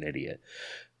I was an idiot.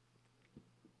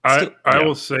 I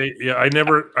will say, I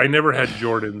never had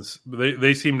Jordans.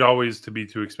 They seemed always to be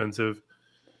too expensive,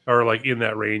 or like in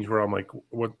that range where I'm like,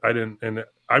 what? I didn't, and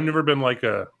I've never been like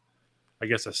a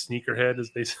sneakerhead,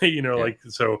 as they say, like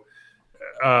so.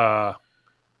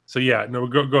 So yeah, no,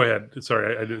 go ahead.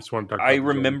 Sorry, I just want to talk. I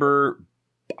remember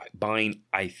buying,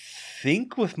 I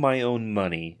think with my own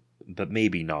money, but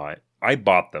maybe not. I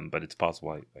bought them, but it's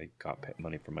possible I got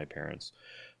money from my parents.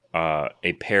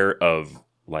 A pair of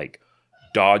like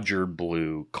Dodger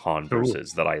blue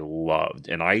Converses that I loved,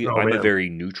 and I'm a very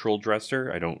neutral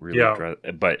dresser. I don't really dress,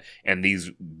 and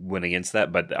these went against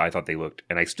that, but I thought they looked,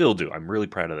 and I still do. I'm really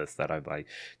proud of this. That I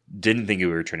didn't think we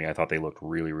were trending. I thought they looked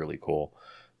really, really cool.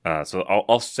 So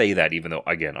I'll say that, even though,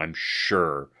 again, I'm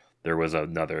sure there was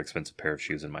another expensive pair of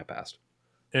shoes in my past.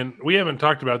 And we haven't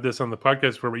talked about this on the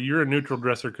podcast before, but you're a neutral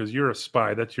dresser because you're a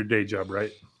spy. That's your day job,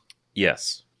 right?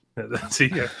 Yes.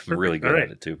 See, yeah, I'm really good at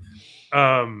it too.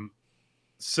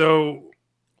 So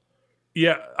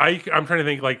yeah, I'm trying to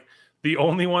think, like, the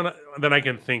only one that I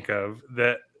can think of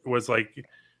that was like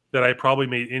that I probably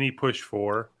made any push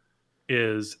for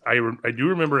is I do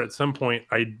remember at some point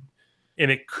and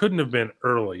it couldn't have been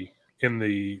early in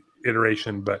the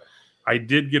iteration, but I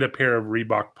did get a pair of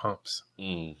Reebok pumps,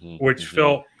 which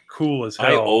felt cool as hell.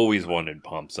 I always wanted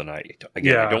pumps, and I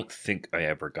don't think I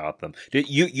ever got them.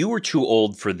 You were too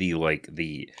old for the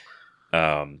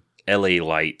LA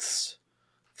Lights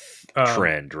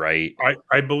trend, right?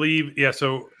 I believe, yeah.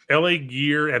 So LA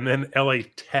Gear and then LA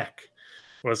Tech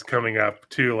was coming up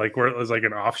too, like where it was like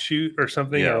an offshoot or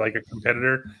something, or like a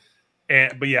competitor.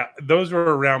 But yeah, those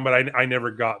were around, but I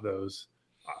never got those.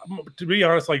 To be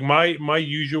honest, like my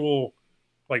usual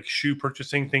like shoe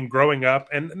purchasing thing growing up,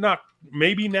 and not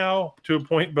maybe now to a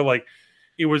point, but like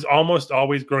it was almost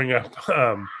always growing up,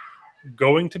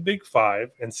 going to Big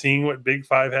Five and seeing what Big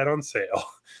Five had on sale,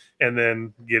 and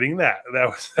then getting that. That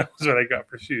was what I got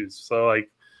for shoes. So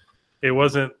like it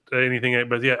wasn't anything,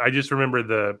 but yeah, I just remember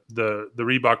the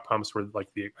Reebok pumps were like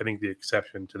I think the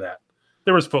exception to that.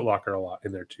 There was Foot Locker a lot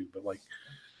in there too, but like,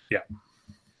 yeah.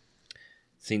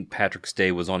 St. Patrick's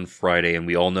Day was on Friday, and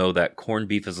we all know that corned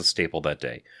beef is a staple that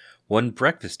day. One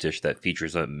breakfast dish that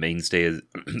features a mainstay is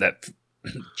that.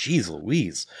 Jeez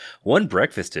Louise! One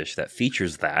breakfast dish that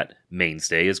features that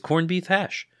mainstay is corned beef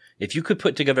hash. If you could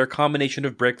put together a combination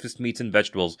of breakfast meats and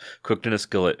vegetables cooked in a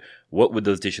skillet, what would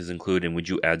those dishes include, and would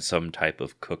you add some type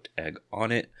of cooked egg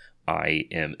on it? I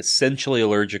am essentially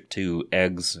allergic to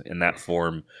eggs in that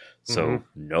form. So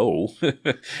no,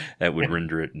 that would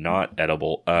render it not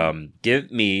edible.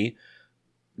 Give me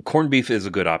corned beef is a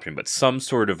good option, but some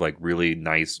sort of like really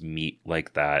nice meat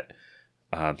like that.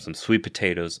 Some sweet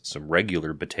potatoes, some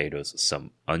regular potatoes,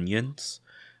 some onions,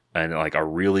 and like a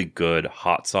really good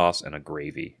hot sauce and a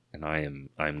gravy. And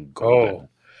I'm golden. Oh,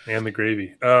 and the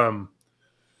gravy.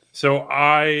 So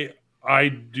I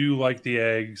do like the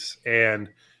eggs, and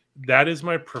that is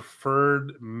my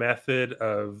preferred method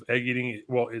of egg eating.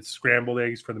 Well, it's scrambled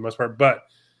eggs for the most part, but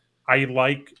I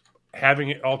like having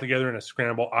it all together in a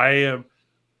scramble. I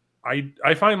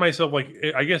find myself like,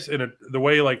 I guess the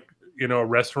way like, a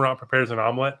restaurant prepares an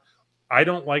omelet. I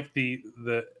don't like the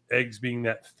eggs being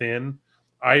that thin.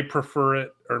 I prefer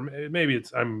it, or maybe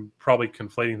I'm probably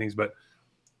conflating things, but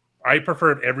I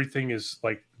prefer if everything is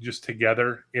like just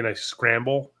together in a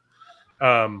scramble.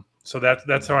 So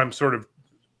that's how I'm sort of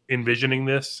envisioning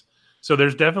this. So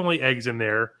there's definitely eggs in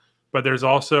there, but there's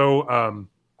also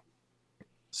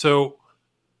so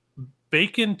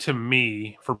bacon to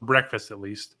me, for breakfast at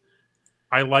least,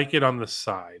 I like it on the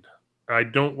side. I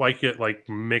don't like it like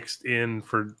mixed in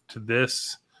to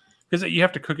this, because you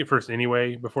have to cook it first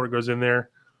anyway before it goes in there.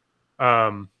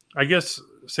 I guess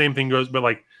same thing goes, but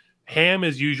like ham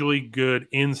is usually good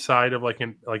inside of like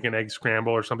an egg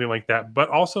scramble or something like that, but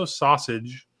also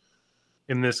sausage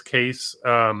in this case.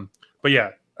 But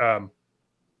yeah,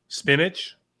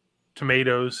 spinach,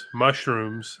 tomatoes,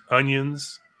 mushrooms,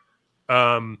 onions.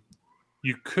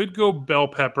 You could go bell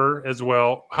pepper as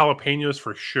well, jalapenos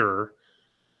for sure.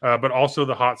 But also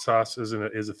the hot sauce is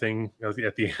a thing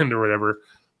at the end or whatever.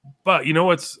 But you know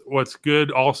what's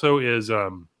good also is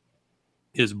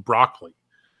is broccoli.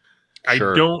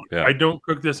 Sure, I don't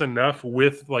cook this enough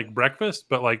with like breakfast,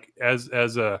 but like as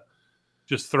a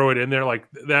just throw it in there, like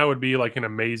that would be like an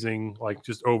amazing, like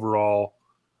just overall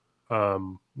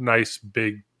nice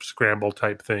big scramble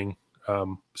type thing.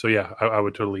 So yeah, I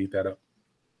would totally eat that up.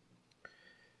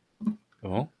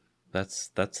 Well, that's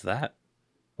that.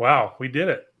 Wow, we did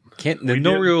it. There's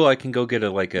no rule I can go get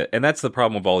and that's the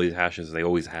problem with all these hashes. They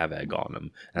always have egg on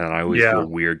them, and I always feel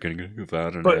weird getting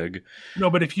without an egg. No,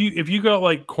 but if you got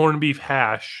like corned beef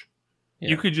hash,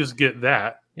 you could just get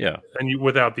that. Yeah, and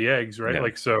without the eggs, right? Yeah.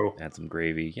 Like so, add some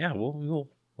gravy. Yeah,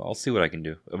 I'll see what I can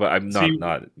do. But I'm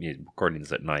not recording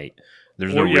this at night.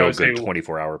 There's no real good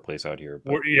 24-hour place out here.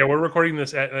 But. We're recording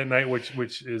this at night,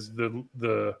 which is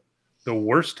the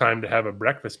worst time to have a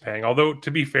breakfast pang. Although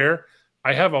to be fair,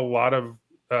 I have a lot of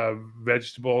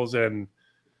vegetables and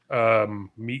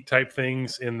meat type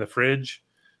things in the fridge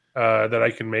that I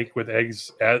can make with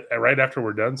eggs right after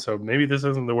we're done. So maybe this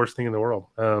isn't the worst thing in the world.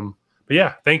 But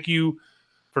yeah, thank you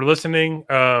for listening.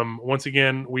 Once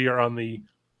again, we are on the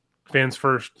Fans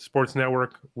First Sports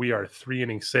Network. We are 3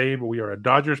 Inning Save. We are a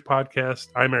Dodgers podcast.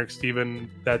 I'm Eric Steven.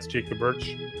 That's Jacob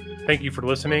Birch. Thank you for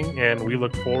listening, and we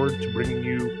look forward to bringing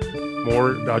you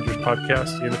more Dodgers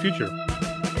podcasts in the future.